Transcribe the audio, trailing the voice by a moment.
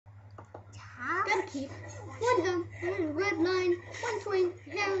Gotta keep one jump, one red line, one swing,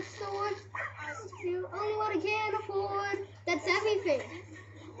 hair, sword. You only what I can afford. That's everything.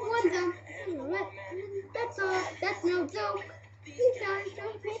 One jump, one red. That's all. That's no joke. These guys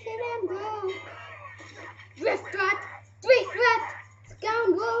don't make it and broke. Drift rat, street rat,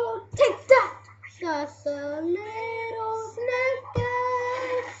 scoundrel, take that. Just a little snake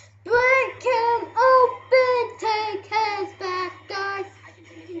guy. Break him open, take his back, guys.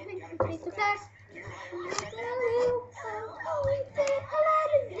 Take the fast.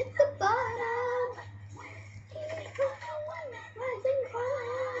 Aladdin hit the bottom.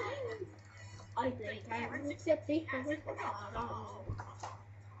 I think I'm tipsy.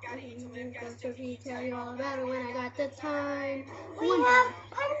 I tell you all about it when I got the time. We have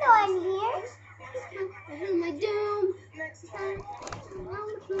Pando in here. I heard my doom.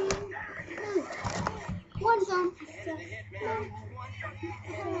 One jump.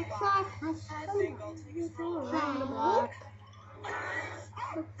 Block.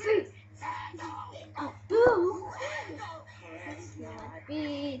 A boo. Let's not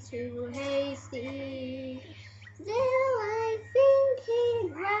be too hasty. Still, I think he'd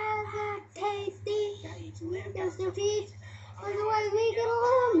rather tasty. Just no teeth. Otherwise, we get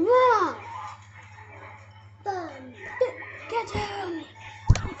along wrong. Fun. Catch him.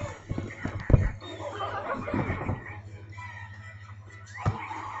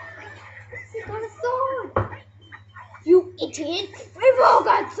 He got a sword. You idiot. We've all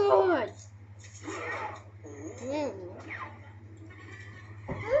got swords.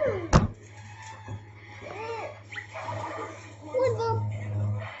 What's up?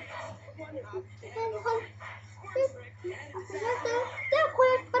 They're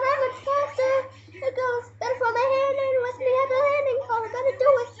quick, but I'm much faster. It goes better for my hand and lets me have the landing. So I better do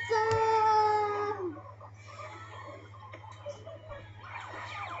it.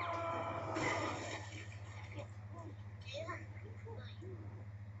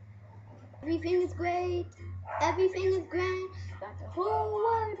 Everything is great. Everything is grand. Got the whole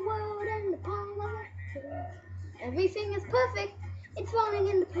wide world in the palm of my hand. Everything is perfect. It's falling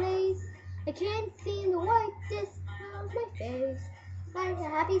into place. I can't see the white disc of my face. Like a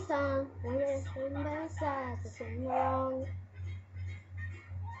happy song when it's sing by side to sing along.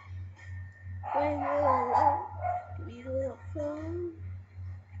 When you're alone, you will film.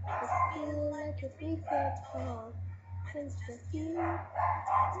 I feel like a 3 foot tall. It's just you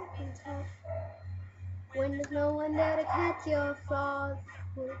and tough. When there's no one there to catch your flaws.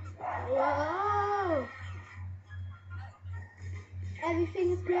 Whoa!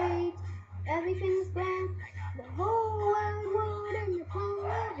 Everything is great. Everything is grand. The whole wide world in your palm of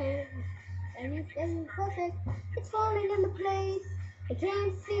my hand. Anything is perfect. It's falling into place. I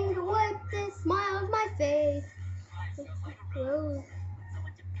can't seem to wipe this smile off my face. It's like a rose.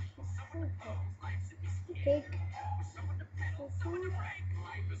 Cake.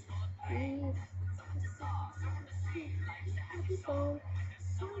 Happy song.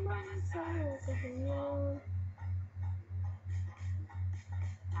 Somebody's silence is wrong.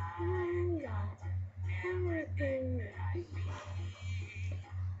 Everything.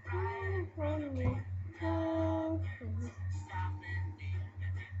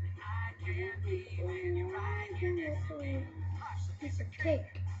 Piece of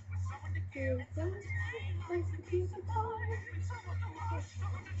cake.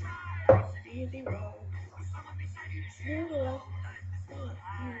 Easy roll.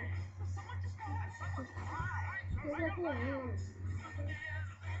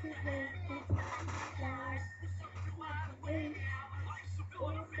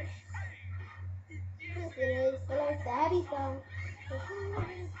 Yes, it is. I like the happy song.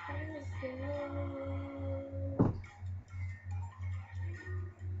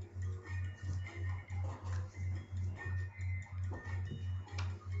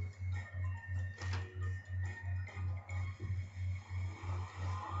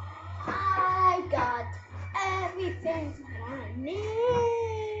 I got everything I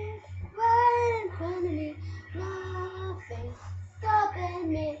need right in front of me. Nothing stopping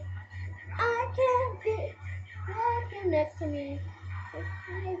me. I can't be right here next to me.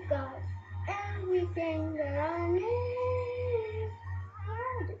 I've got everything that I need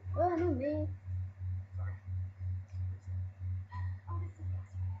right in front of me.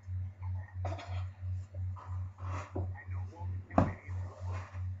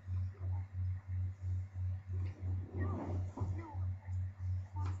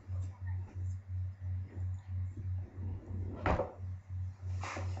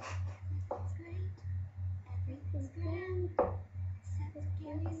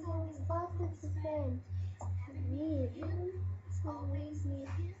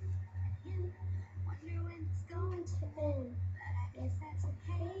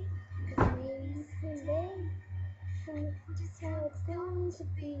 to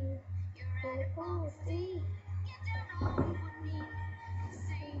be. Hope all see.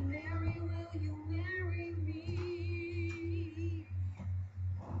 Say, Mary, will you marry me?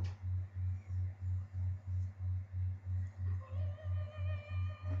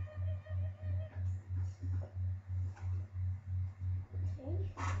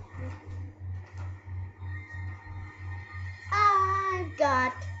 I've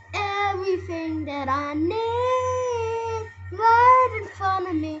got everything that I need right in front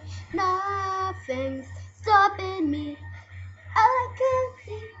of me. Nothing's stopping me. I can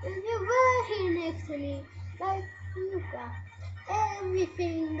see that you're right here next to me. Like you got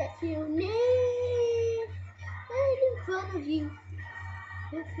everything that you need right in front of you.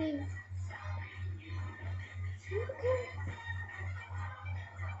 Nothing.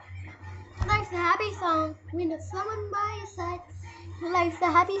 Life's a happy song when there's someone by your side. Life's a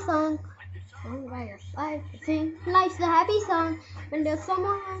happy song. Someone by your side to sing. Life's a happy song when there's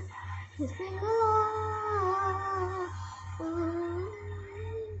someone to sing along.